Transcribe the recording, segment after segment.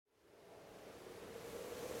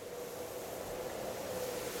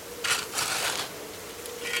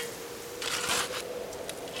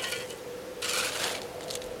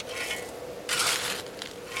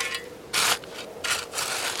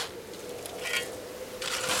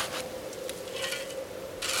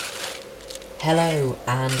Hello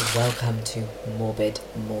and welcome to Morbid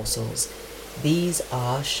Morsels. These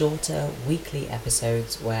are shorter weekly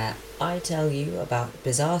episodes where I tell you about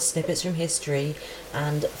bizarre snippets from history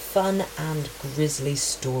and fun and grisly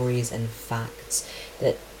stories and facts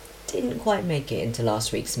that didn't quite make it into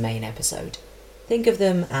last week's main episode. Think of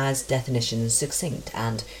them as definitions succinct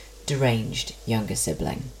and deranged younger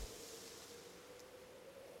sibling.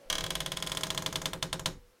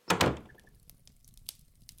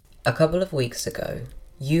 A couple of weeks ago,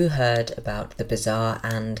 you heard about the bizarre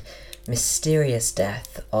and mysterious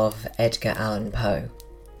death of Edgar Allan Poe.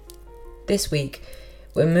 This week,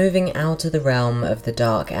 we're moving out of the realm of the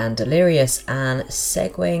dark and delirious and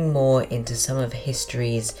segueing more into some of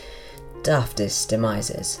history's daftest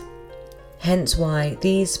demises. Hence why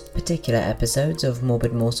these particular episodes of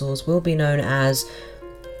Morbid Morsels will be known as,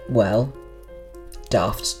 well,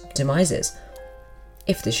 daft demises,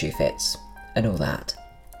 if the shoe fits, and all that.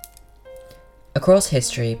 Across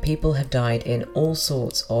history, people have died in all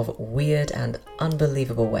sorts of weird and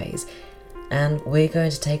unbelievable ways, and we're going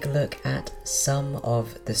to take a look at some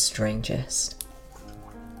of the strangest.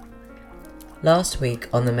 Last week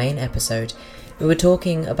on the main episode, we were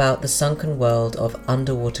talking about the sunken world of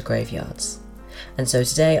underwater graveyards, and so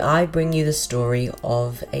today I bring you the story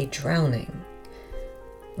of a drowning,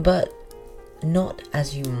 but not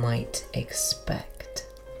as you might expect.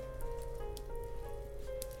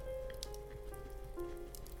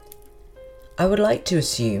 I would like to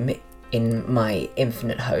assume, in my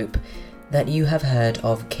infinite hope, that you have heard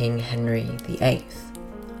of King Henry VIII.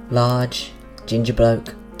 Large, ginger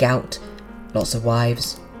bloke, gout, lots of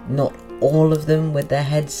wives, not all of them with their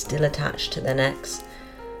heads still attached to their necks.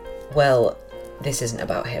 Well, this isn't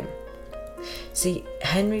about him. See,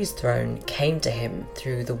 Henry's throne came to him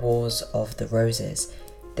through the Wars of the Roses,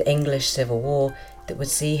 the English Civil War that would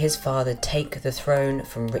see his father take the throne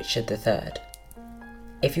from Richard III.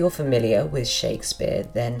 If you're familiar with Shakespeare,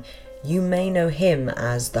 then you may know him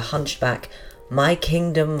as the hunchback, my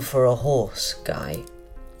kingdom for a horse guy,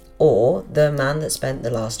 or the man that spent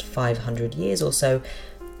the last 500 years or so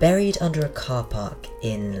buried under a car park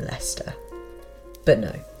in Leicester. But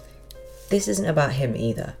no, this isn't about him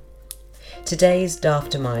either. Today's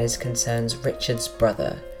daft demise concerns Richard's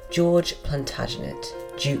brother, George Plantagenet,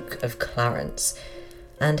 Duke of Clarence,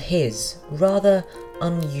 and his rather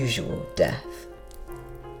unusual death.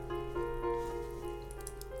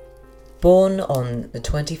 Born on the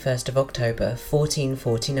 21st of October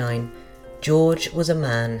 1449, George was a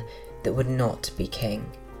man that would not be king.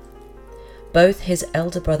 Both his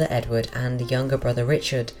elder brother Edward and younger brother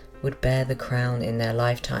Richard would bear the crown in their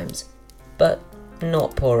lifetimes, but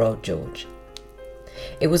not poor old George.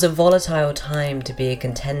 It was a volatile time to be a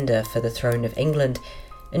contender for the throne of England,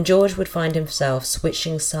 and George would find himself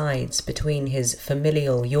switching sides between his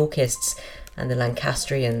familial Yorkists and the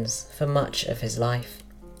Lancastrians for much of his life.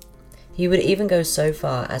 He would even go so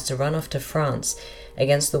far as to run off to France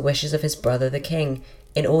against the wishes of his brother the king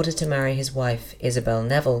in order to marry his wife Isabel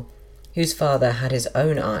Neville, whose father had his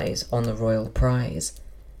own eyes on the royal prize.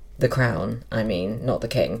 The crown, I mean, not the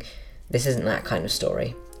king. This isn't that kind of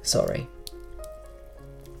story. Sorry.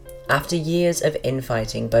 After years of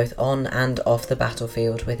infighting both on and off the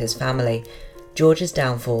battlefield with his family, George's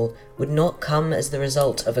downfall would not come as the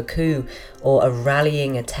result of a coup or a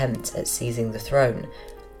rallying attempt at seizing the throne.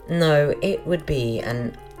 No, it would be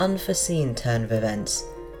an unforeseen turn of events,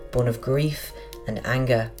 born of grief and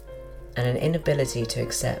anger, and an inability to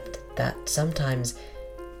accept that sometimes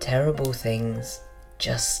terrible things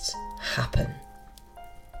just happen.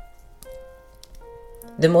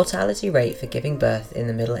 The mortality rate for giving birth in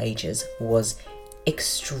the Middle Ages was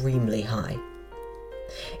extremely high.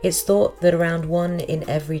 It's thought that around 1 in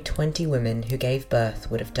every 20 women who gave birth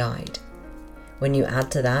would have died. When you add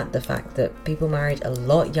to that the fact that people married a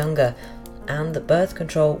lot younger and that birth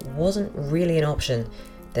control wasn't really an option,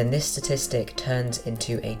 then this statistic turns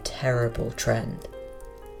into a terrible trend.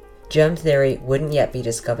 Germ theory wouldn't yet be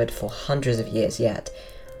discovered for hundreds of years yet,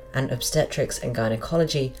 and obstetrics and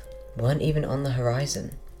gynecology weren't even on the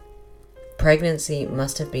horizon. Pregnancy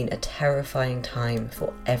must have been a terrifying time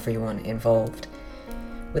for everyone involved.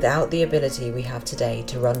 Without the ability we have today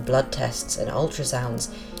to run blood tests and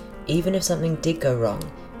ultrasounds, even if something did go wrong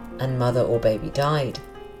and mother or baby died,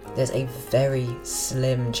 there's a very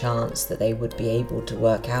slim chance that they would be able to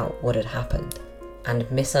work out what had happened. And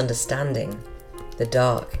misunderstanding, the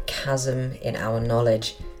dark chasm in our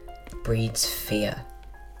knowledge, breeds fear.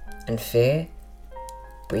 And fear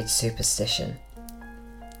breeds superstition.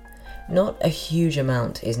 Not a huge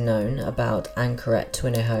amount is known about Anchoret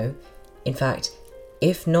Twiniho. In fact,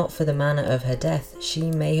 If not for the manner of her death, she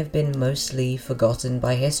may have been mostly forgotten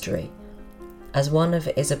by history. As one of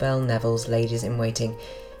Isabel Neville's ladies-in-waiting,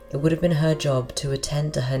 it would have been her job to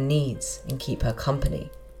attend to her needs and keep her company,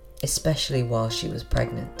 especially while she was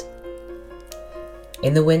pregnant.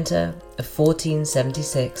 In the winter of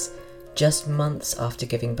 1476, just months after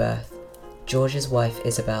giving birth, George's wife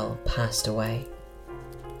Isabel passed away.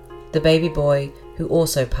 The baby boy, who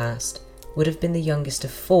also passed, would have been the youngest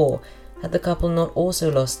of 4 had the couple not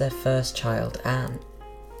also lost their first child, Anne.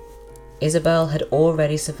 Isabel had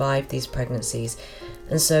already survived these pregnancies,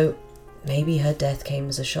 and so maybe her death came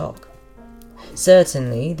as a shock.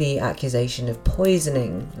 Certainly, the accusation of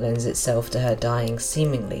poisoning lends itself to her dying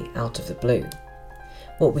seemingly out of the blue.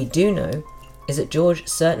 What we do know is that George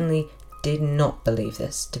certainly did not believe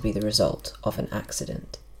this to be the result of an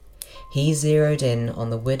accident. He zeroed in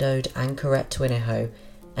on the widowed Anchoret Twinihoe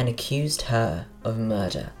and accused her of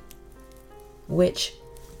murder, which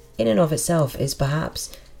in and of itself is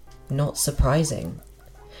perhaps not surprising.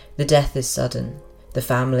 The death is sudden, the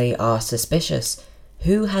family are suspicious.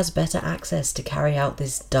 Who has better access to carry out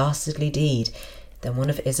this dastardly deed than one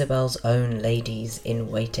of Isabel's own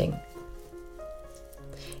ladies-in-waiting?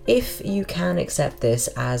 If you can accept this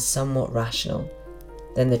as somewhat rational,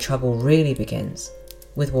 then the trouble really begins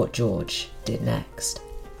with what George did next.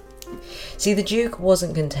 See, the Duke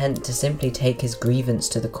wasn't content to simply take his grievance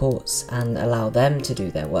to the courts and allow them to do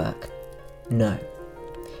their work. No.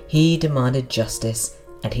 He demanded justice,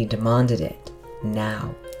 and he demanded it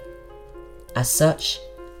now. As such,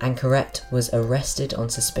 Anchoret was arrested on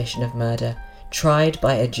suspicion of murder, tried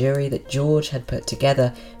by a jury that George had put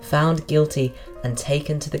together, found guilty, and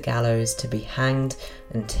taken to the gallows to be hanged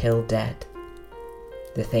until dead.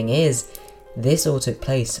 The thing is, this all took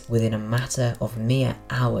place within a matter of mere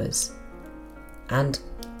hours. And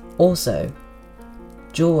also,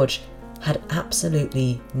 George had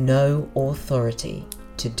absolutely no authority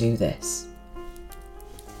to do this.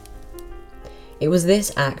 It was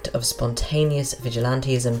this act of spontaneous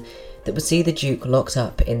vigilantism that would see the Duke locked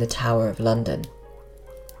up in the Tower of London.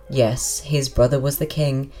 Yes, his brother was the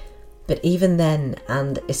king, but even then,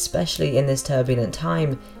 and especially in this turbulent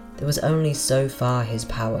time, there was only so far his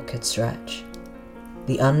power could stretch.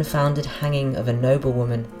 The unfounded hanging of a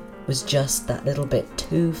noblewoman was just that little bit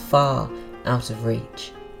too far out of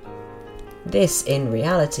reach. This, in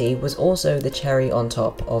reality, was also the cherry on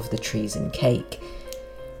top of the treason cake.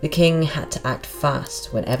 The king had to act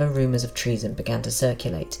fast whenever rumours of treason began to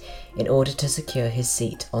circulate in order to secure his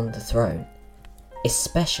seat on the throne,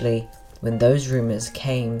 especially when those rumours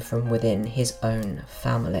came from within his own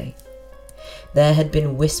family. There had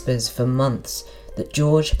been whispers for months that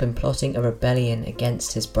George had been plotting a rebellion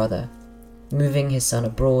against his brother, moving his son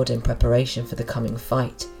abroad in preparation for the coming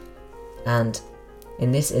fight, and,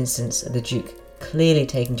 in this instance, the Duke clearly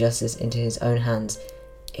taking justice into his own hands,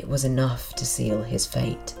 it was enough to seal his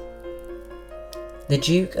fate. The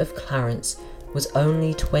Duke of Clarence was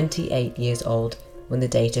only 28 years old when the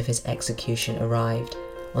date of his execution arrived,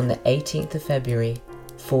 on the 18th of February,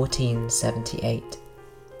 1478.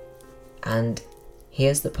 And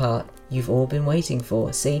here's the part you've all been waiting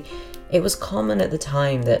for. See, it was common at the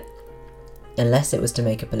time that, unless it was to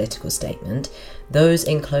make a political statement, those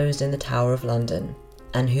enclosed in the Tower of London,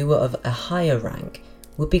 and who were of a higher rank,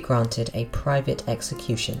 would be granted a private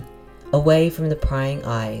execution, away from the prying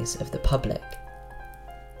eyes of the public.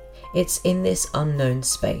 It's in this unknown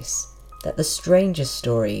space that the strangest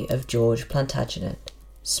story of George Plantagenet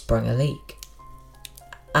sprung a leak.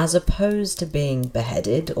 As opposed to being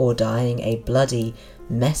beheaded or dying a bloody,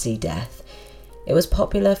 messy death, it was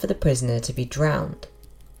popular for the prisoner to be drowned,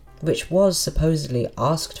 which was supposedly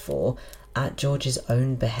asked for at George's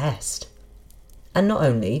own behest. And not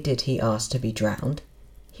only did he ask to be drowned,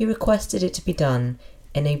 he requested it to be done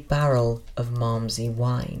in a barrel of Malmsey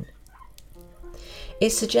wine.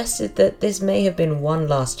 It suggested that this may have been one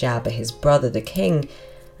last jab at his brother the king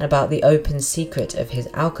and about the open secret of his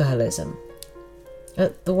alcoholism.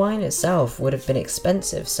 The wine itself would have been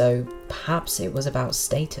expensive, so perhaps it was about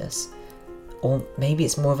status. Or maybe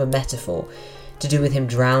it's more of a metaphor, to do with him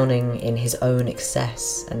drowning in his own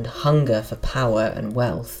excess and hunger for power and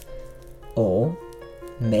wealth. Or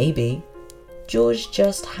maybe George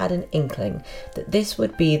just had an inkling that this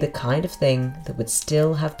would be the kind of thing that would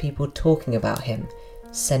still have people talking about him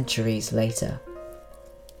centuries later.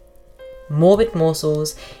 Morbid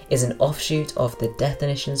Morsels is an offshoot of the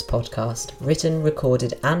Definitions podcast, written,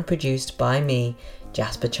 recorded and produced by me,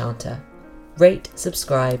 Jasper Chanter. Rate,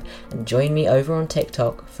 subscribe and join me over on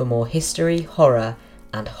TikTok for more history, horror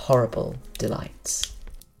and horrible delights.